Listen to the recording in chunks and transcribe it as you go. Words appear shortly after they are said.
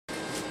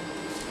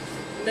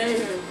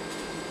David,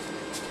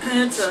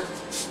 it's a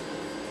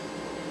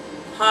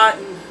hot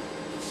and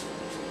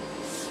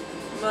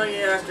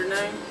muggy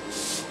afternoon.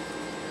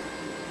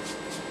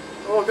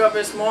 I woke up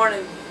this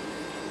morning,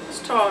 I was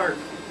tired.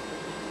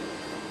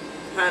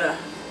 Had a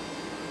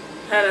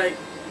headache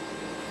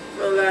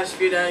for the last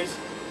few days.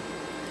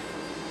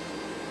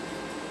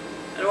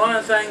 And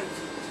one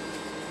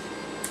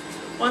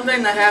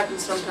thing that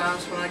happens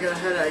sometimes when I get a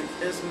headache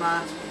is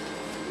my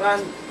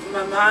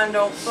mind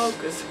don't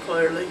focus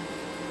clearly.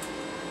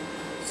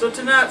 So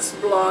tonight's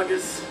vlog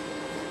is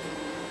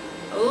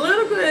a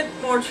little bit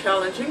more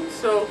challenging,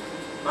 so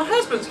my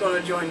husband's going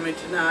to join me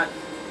tonight.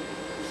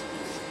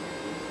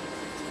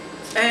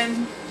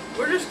 And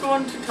we're just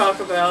going to talk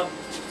about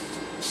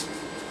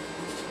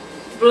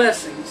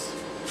blessings.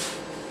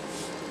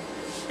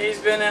 He's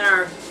been in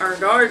our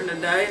garden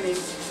today, and he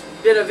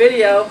did a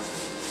video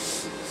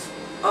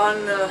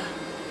on the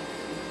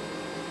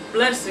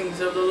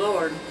blessings of the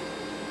Lord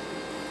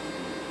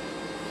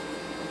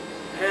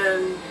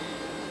and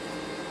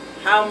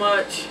how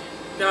much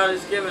God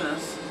has given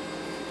us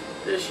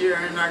this year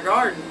in our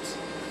gardens.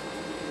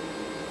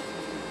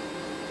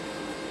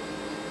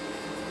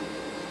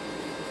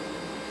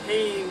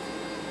 He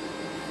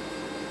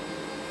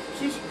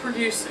keeps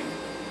producing.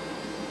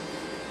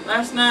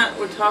 Last night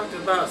we talked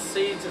about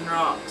seeds and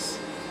rocks.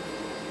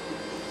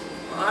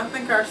 Well, I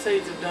think our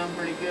seeds have done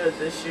pretty good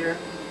this year.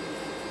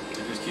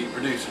 They just keep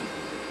producing.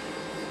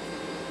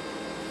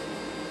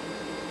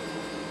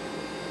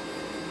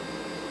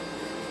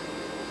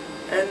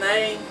 And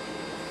they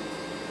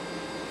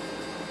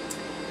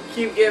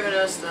keep giving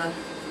us the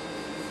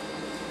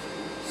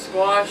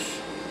squash,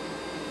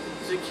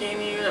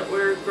 zucchini that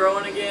we're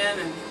growing again,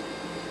 and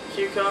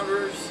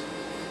cucumbers.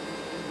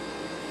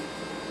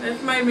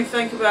 It's made me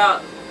think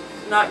about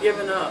not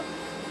giving up.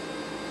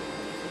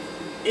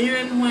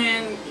 Even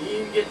when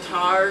you get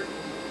tired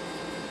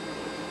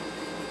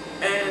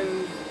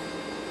and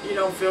you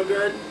don't feel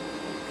good,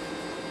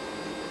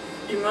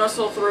 you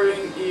muscle through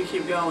and you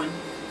keep going.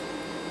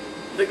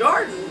 The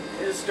garden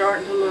is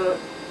starting to look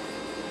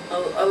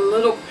a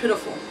little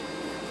pitiful.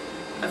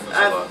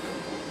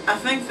 I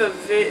think the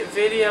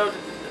video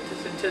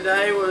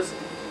today was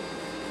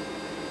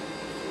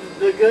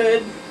the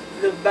good,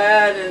 the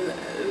bad,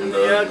 and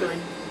the ugly.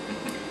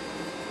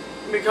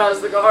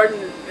 Because the garden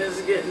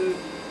is getting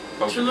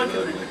to look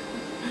at it.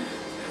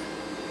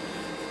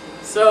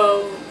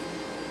 So,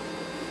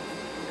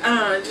 I don't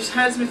know, it just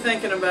has me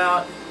thinking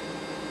about,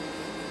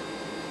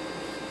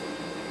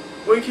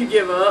 we could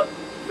give up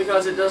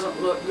because it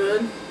doesn't look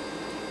good.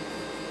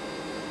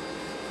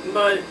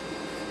 But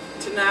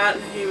tonight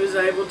he was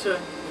able to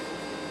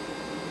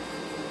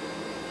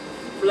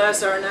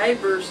bless our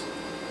neighbors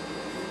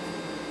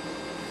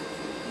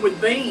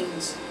with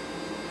beans.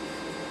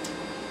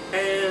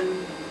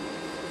 And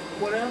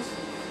what else?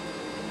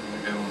 We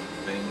gave them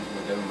beans,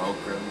 we gave them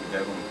okra, we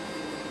gave them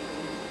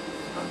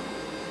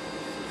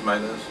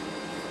tomatoes.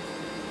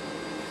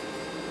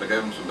 We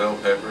gave them some bell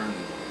pepper and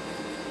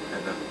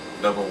had to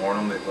double warn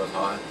them that it was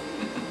hot.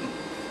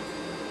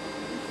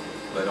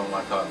 They don't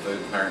like hot food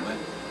apparently.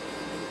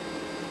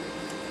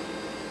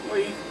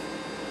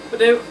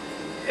 But it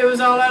was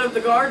all out of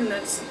the garden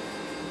that's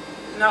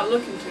not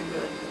looking too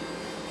good.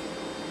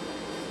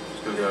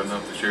 Still got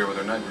enough to share with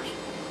our neighbors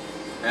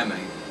and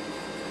eat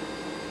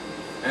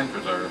and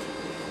preserve.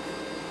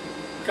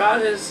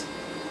 God is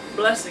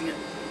blessing it.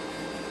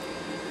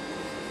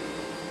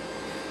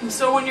 And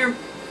so when your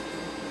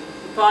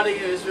body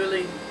is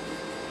really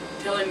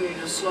telling you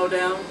to slow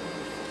down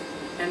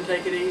and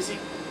take it easy,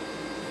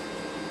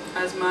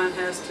 as mine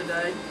has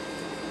today,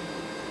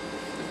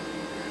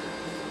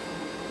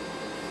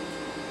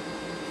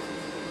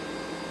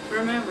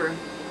 remember,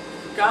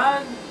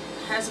 God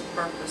has a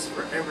purpose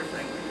for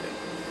everything we do.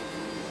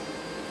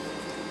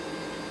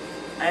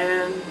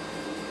 And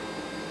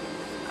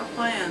a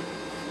plan.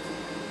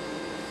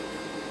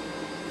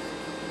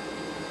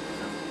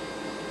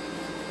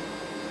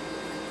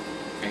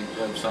 Can't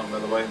judge something by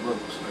the way it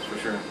looks, that's for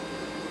sure.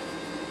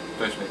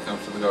 Especially when it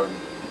comes to the garden.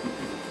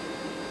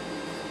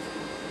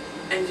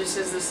 And just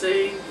as the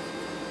seed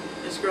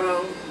is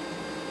grown,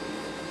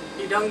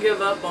 you don't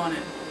give up on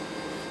it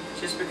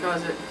just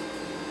because it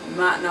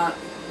might not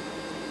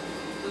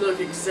look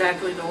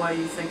exactly the way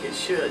you think it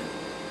should.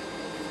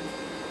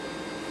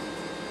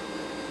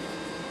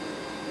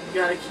 You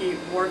gotta keep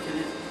working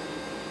it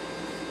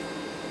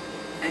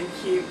and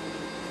keep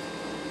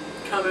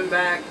coming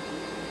back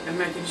and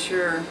making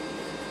sure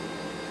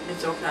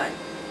it's okay.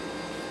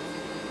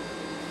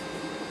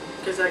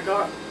 Because that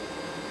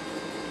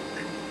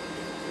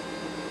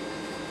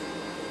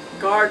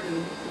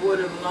garden would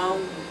have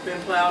long been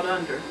plowed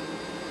under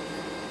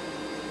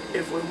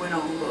if we went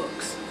on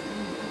looks.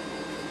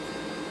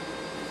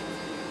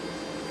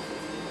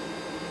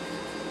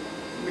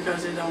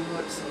 Because it don't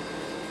look so good.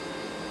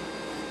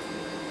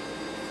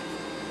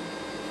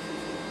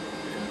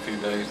 In a few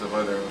days the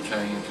weather will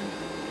change and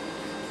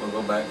we'll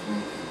go back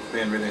from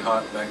being really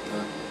hot back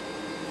to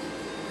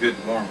good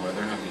warm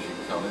weather, I guess you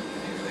could call it.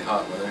 Really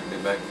hot weather, be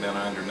back down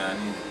under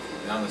 90.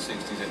 down in the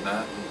 60s at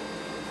night.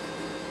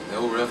 The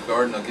old rough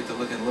garden will get to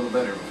looking a little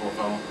better before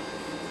fall.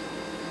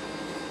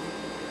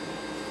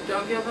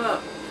 Don't give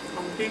up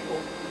on people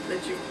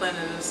that you've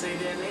planted a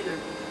seed in either.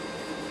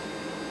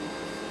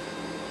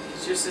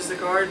 It's just as the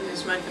garden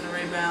is making a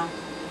rebound,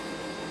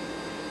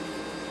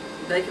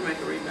 they can make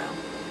a rebound.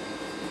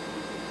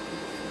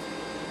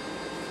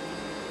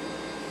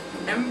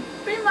 And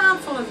be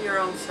mindful of your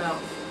own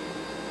self.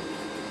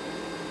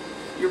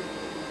 Your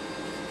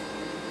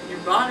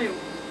body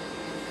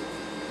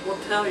will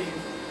tell you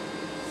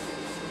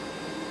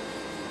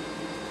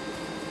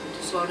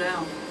to slow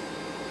down.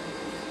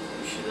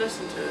 You should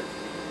listen to it.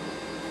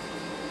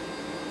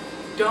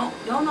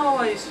 Don't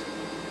always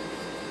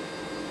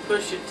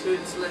push it to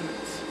its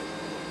limits.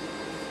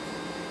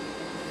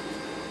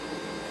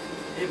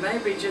 It may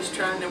be just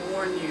trying to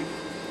warn you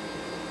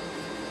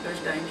there's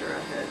danger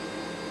ahead.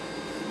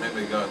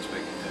 Maybe God's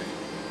speaking to you.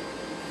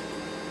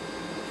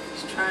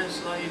 He's trying to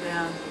slow you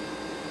down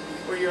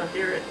where you'll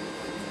hear it.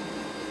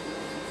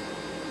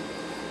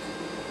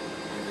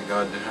 Maybe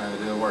God trying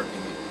to do a work in you.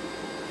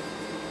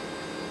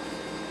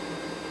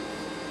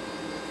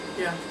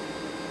 Yeah.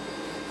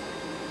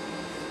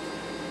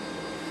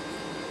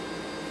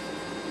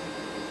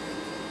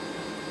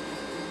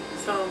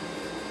 So,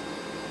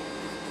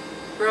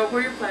 grow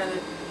where you're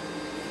planted.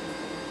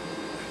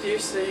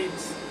 Produce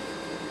seeds.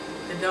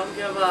 And don't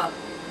give up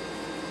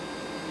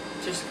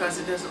just because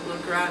it doesn't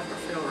look right or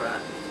feel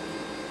right.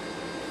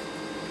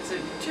 Because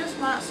it just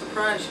might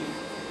surprise you.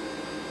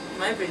 It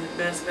may be the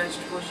best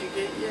vegetables you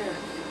get yet.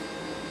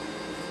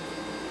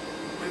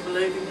 We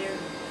believe in you.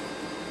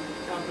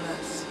 God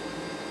bless.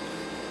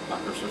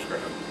 Like or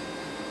subscribe.